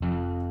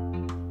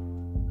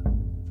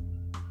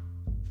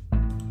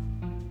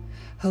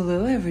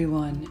Hello,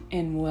 everyone,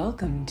 and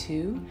welcome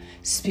to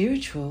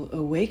Spiritual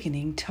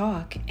Awakening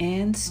Talk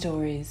and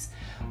Stories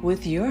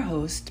with your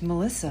host,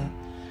 Melissa.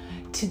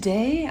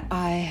 Today,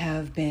 I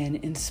have been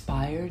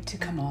inspired to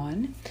come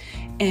on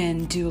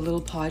and do a little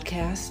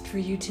podcast for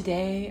you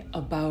today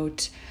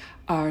about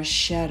our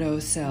shadow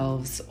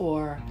selves,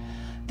 or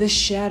the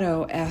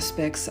shadow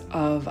aspects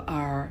of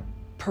our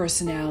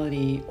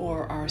personality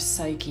or our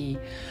psyche.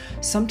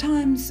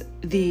 Sometimes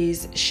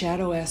these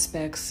shadow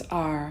aspects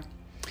are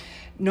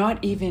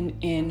not even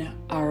in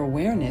our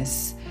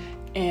awareness,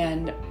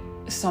 and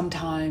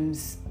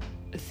sometimes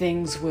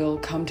things will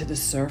come to the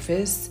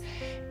surface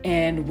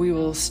and we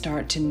will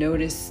start to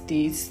notice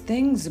these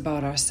things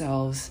about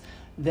ourselves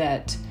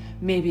that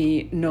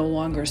maybe no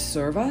longer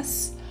serve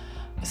us,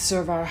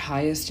 serve our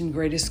highest and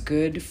greatest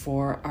good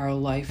for our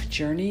life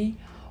journey,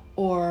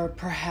 or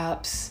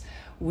perhaps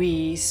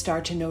we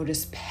start to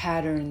notice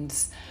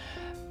patterns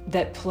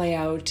that play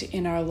out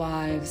in our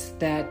lives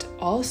that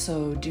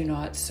also do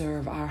not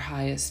serve our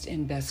highest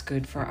and best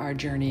good for our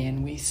journey.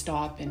 And we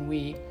stop and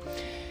we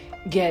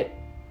get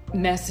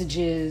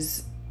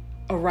messages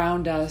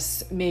around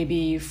us,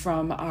 maybe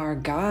from our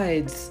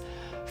guides,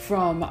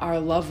 from our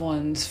loved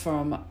ones,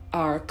 from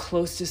our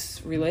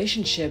closest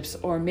relationships,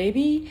 or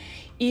maybe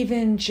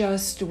even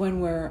just when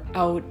we're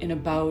out and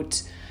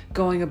about,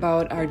 going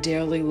about our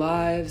daily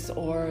lives,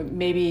 or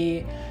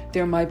maybe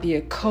there might be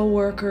a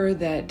coworker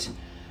that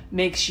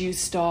makes you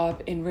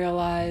stop and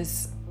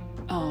realize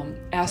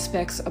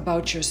aspects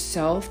about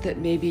yourself that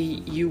maybe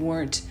you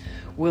weren't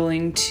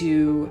willing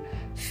to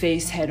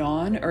face head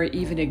on or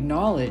even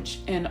acknowledge.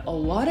 And a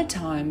lot of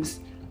times,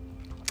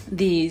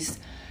 these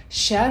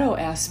shadow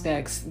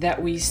aspects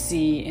that we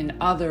see in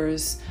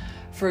others,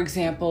 for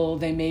example,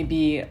 they may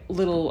be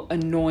little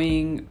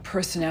annoying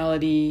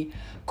personality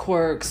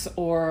quirks,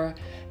 or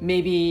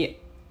maybe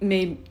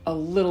a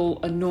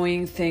little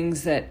annoying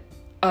things that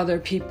other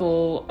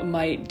people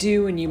might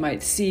do, and you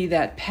might see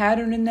that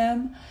pattern in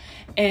them,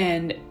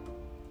 and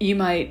you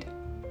might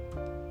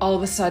all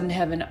of a sudden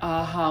have an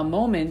aha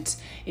moment,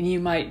 and you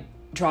might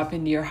drop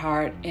into your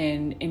heart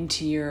and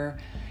into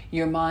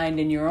your mind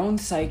and your own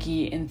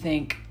psyche and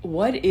think,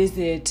 what is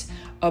it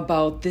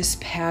about this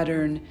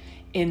pattern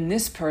in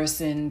this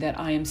person that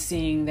I am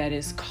seeing that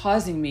is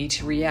causing me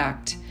to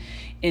react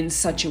in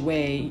such a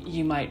way?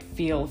 You might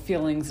feel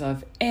feelings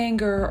of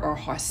anger or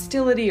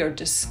hostility or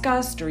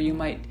disgust, or you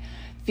might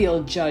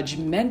feel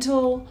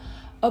judgmental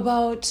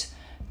about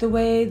the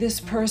way this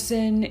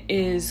person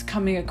is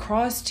coming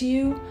across to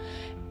you.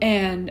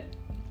 And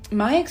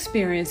my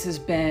experience has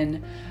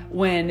been,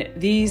 when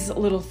these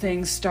little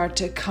things start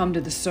to come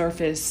to the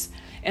surface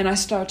and I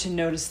start to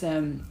notice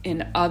them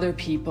in other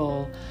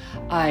people,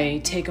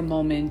 I take a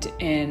moment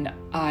and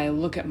I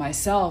look at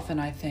myself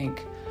and I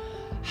think,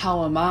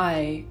 how am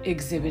I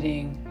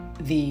exhibiting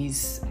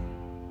these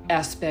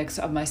aspects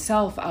of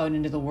myself out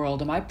into the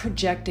world? Am I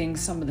projecting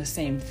some of the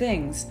same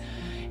things?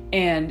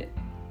 And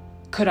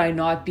could I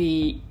not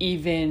be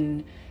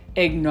even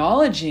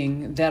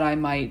acknowledging that I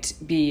might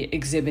be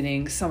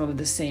exhibiting some of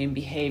the same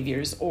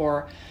behaviors,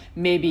 or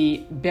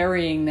maybe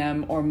burying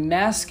them or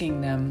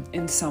masking them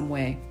in some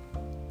way?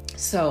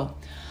 So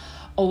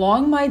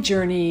along my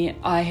journey,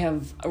 I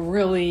have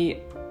really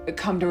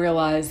come to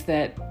realize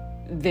that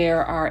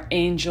there are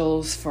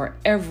angels for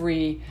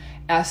every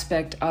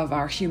aspect of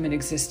our human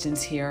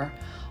existence here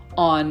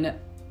on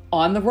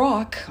the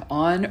rock,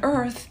 on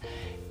Earth.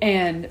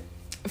 And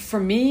for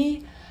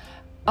me,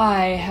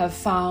 I have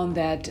found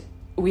that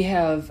we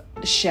have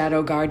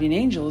shadow guardian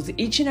angels.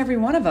 Each and every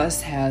one of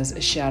us has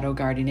a shadow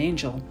guardian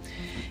angel.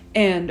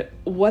 And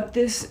what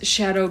this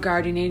shadow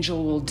guardian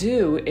angel will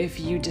do, if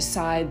you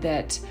decide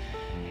that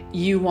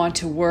you want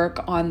to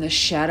work on the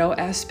shadow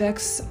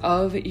aspects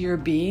of your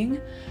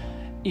being,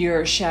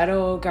 your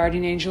shadow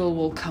guardian angel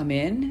will come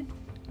in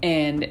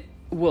and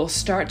will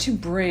start to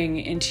bring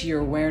into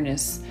your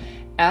awareness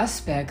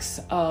aspects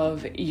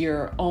of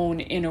your own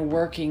inner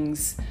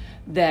workings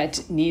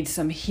that need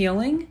some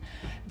healing,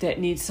 that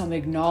need some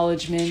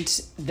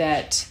acknowledgement,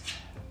 that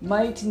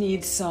might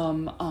need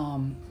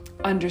some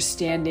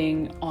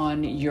understanding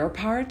on your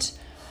part.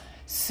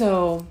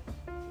 So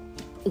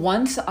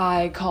once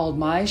I called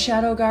my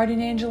shadow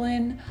guardian angel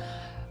in,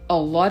 a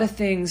lot of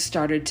things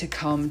started to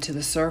come to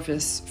the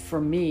surface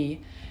for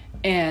me.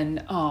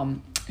 And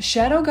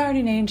shadow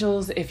guardian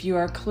angels, if you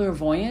are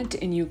clairvoyant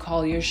and you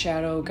call your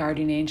shadow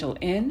guardian angel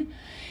in,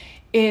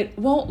 it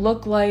won't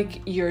look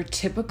like your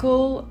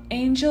typical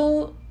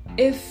angel.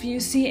 If you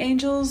see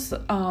angels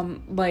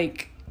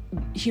like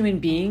human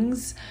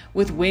beings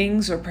with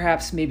wings, or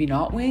perhaps maybe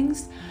not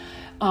wings,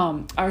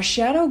 our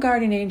shadow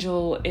guardian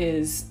angel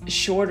is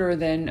shorter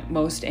than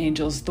most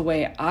angels, the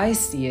way I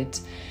see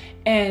it.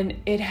 And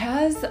it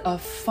has a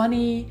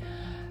funny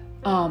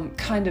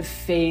kind of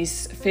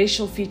face.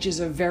 Facial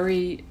features are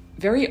very,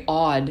 very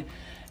odd.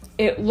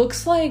 It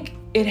looks like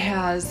it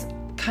has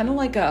kind of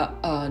like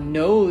a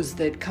nose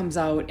that comes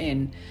out,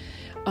 and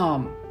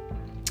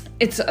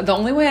it's the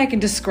only way I can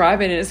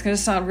describe it, and it's going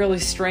to sound really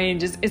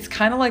strange, is it's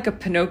kind of like a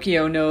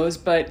Pinocchio nose,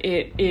 but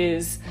it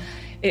is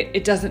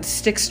it doesn't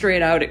stick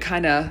straight out. It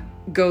kind of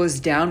goes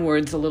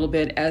downwards a little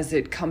bit as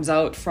it comes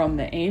out from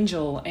the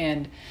angel.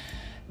 And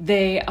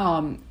they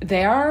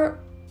appear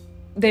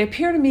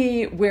to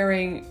me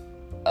wearing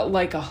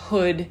like a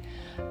hood,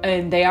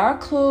 and they are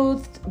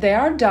clothed. They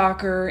are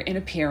darker in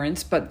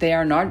appearance, but they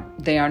are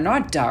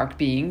not dark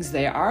beings.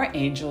 They are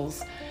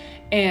angels,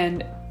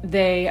 and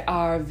they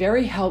are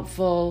very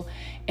helpful.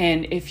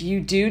 And if you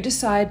do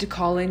decide to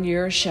call in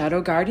your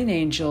shadow guardian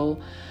angel,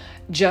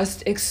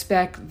 just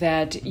expect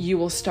that you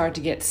will start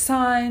to get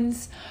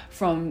signs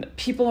from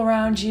people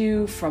around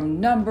you,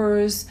 from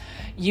numbers.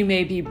 You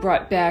may be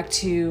brought back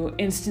to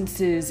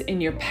instances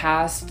in your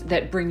past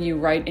that bring you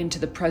right into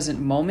the present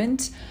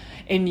moment.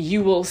 And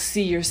you will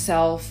see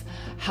yourself,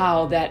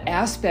 how that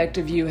aspect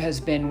of you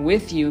has been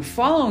with you,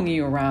 following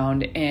you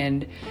around,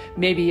 and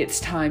maybe it's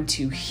time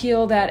to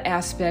heal that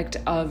aspect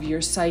of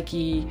your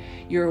psyche,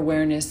 your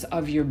awareness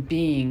of your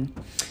being.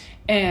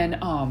 And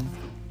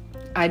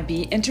I'd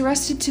be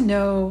interested to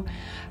know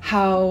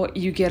how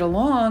you get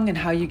along and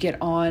how you get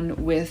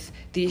on with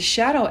these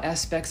shadow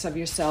aspects of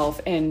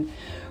yourself. And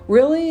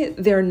really,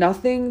 they're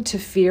nothing to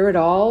fear at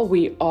all.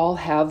 We all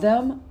have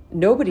them.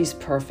 Nobody's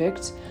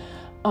perfect.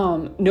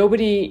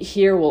 Nobody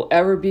here will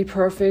ever be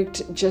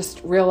perfect.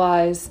 Just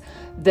realize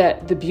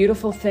that the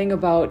beautiful thing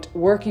about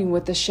working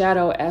with the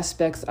shadow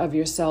aspects of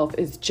yourself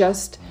is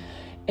just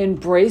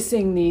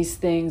embracing these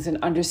things and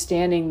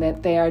understanding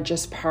that they are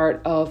just part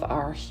of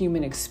our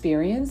human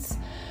experience,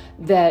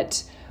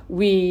 that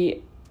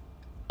we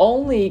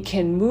only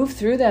can move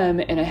through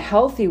them in a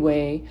healthy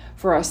way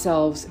for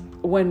ourselves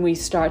when we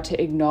start to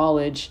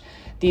acknowledge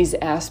these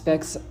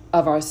aspects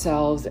of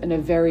ourselves in a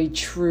very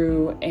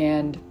true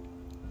and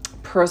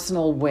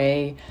personal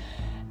way.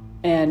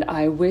 And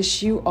I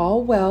wish you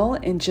all well,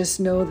 and just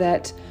know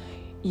that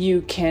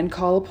you can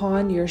call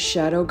upon your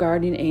shadow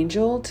guardian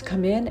angel to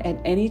come in at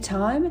any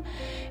time.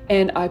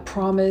 And I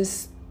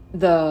promise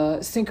the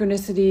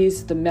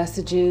synchronicities, the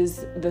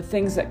messages, the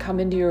things that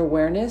come into your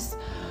awareness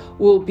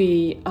will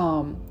be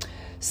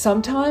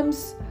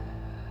sometimes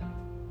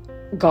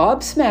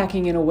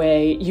gobsmacking in a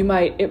way.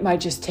 It might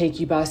just take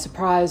you by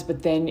surprise,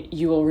 but then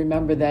you will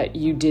remember that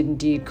you did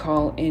indeed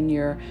call in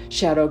your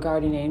shadow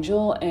guardian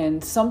angel.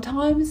 And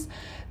sometimes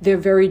they're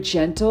very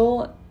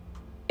gentle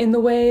in the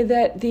way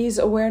that these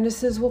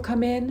awarenesses will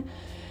come in.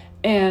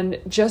 And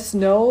just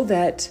know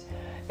that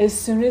as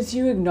soon as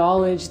you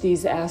acknowledge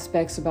these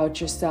aspects about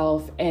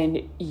yourself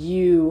and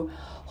you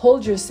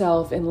hold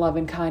yourself in love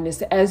and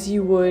kindness as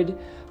you would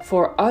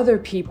for other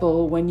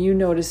people when you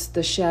notice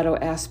the shadow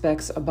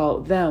aspects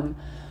about them,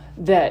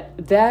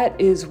 that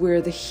is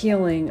where the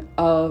healing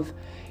of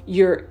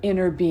your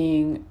inner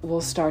being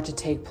will start to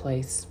take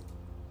place.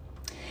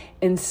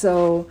 And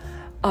so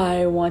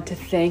I want to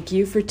thank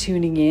you for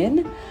tuning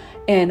in,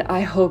 and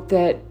I hope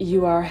that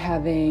you are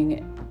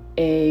having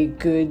a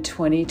good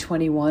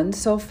 2021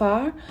 so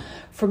far.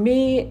 For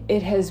me,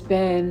 it has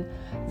been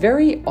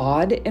very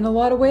odd in a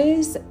lot of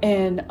ways,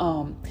 and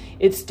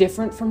it's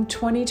different from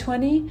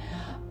 2020.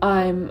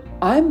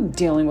 I'm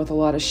dealing with a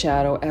lot of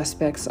shadow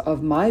aspects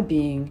of my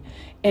being,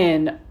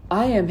 and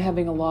I am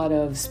having a lot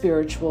of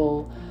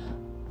spiritual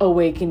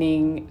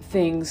awakening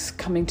things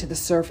coming to the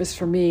surface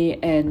for me.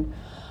 And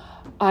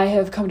I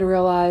have come to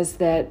realize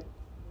that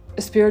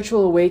a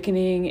spiritual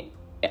awakening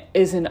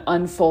is an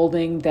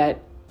unfolding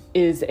that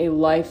is a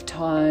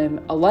lifetime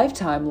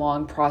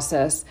long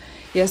process.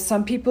 Yes,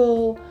 some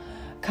people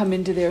come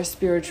into their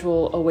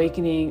spiritual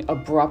awakening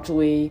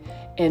abruptly,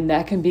 and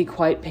that can be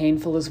quite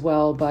painful as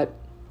well. But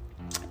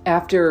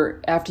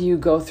after you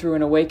go through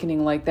an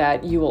awakening like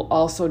that, you will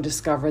also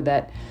discover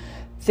that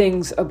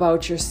things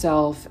about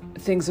yourself,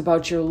 things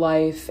about your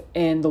life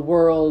and the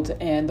world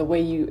and the way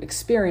you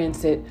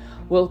experience it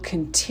will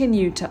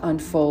continue to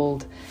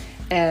unfold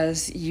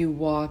as you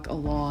walk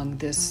along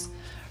this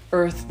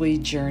earthly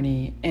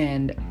journey.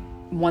 And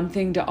one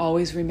thing to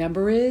always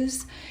remember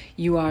is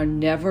you are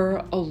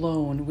never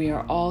alone. We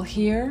are all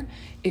here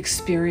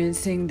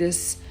experiencing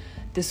this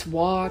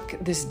walk,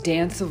 this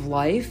dance of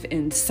life,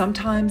 and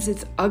sometimes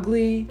it's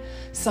ugly,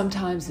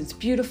 sometimes it's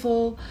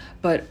beautiful,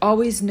 but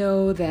always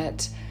know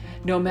that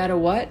no matter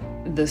what,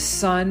 the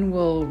sun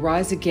will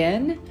rise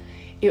again.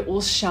 It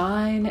will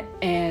shine,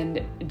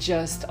 and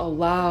just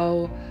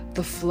allow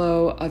the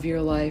flow of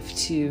your life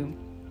to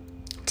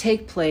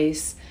take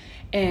place.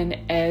 And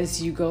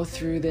as you go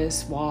through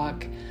this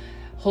walk,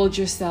 hold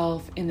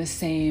yourself in the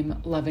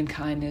same love and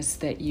kindness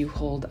that you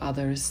hold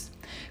others,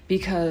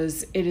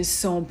 because it is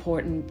so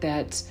important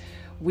that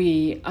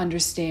we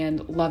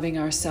understand loving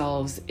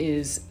ourselves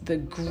is the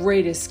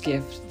greatest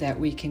gift that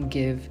we can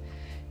give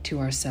to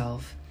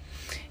ourselves.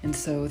 And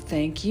so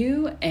thank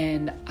you,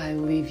 and I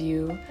leave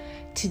you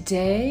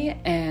today,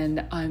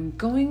 and I'm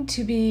going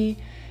to be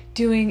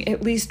doing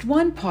at least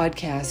one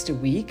podcast a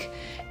week,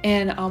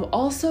 and I'm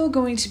also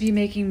going to be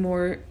making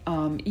more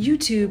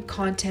YouTube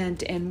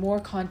content and more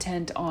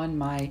content on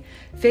my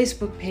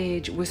Facebook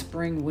page,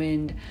 Whispering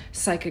Wind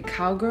Psychic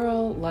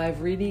Cowgirl,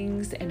 live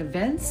readings and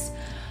events.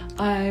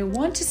 I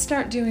want to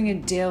start doing a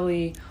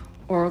daily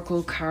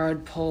oracle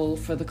card pull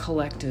for the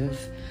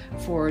collective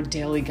for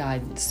daily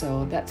guidance.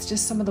 So that's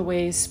just some of the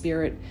ways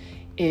Spirit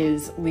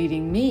is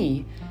leading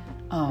me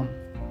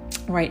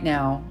right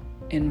now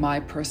in my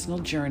personal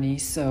journey.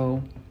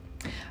 So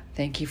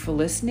thank you for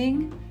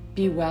listening.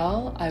 Be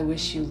well. I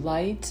wish you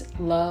light,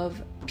 love,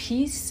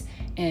 peace,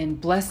 and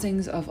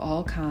blessings of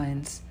all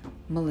kinds.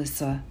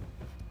 Melissa.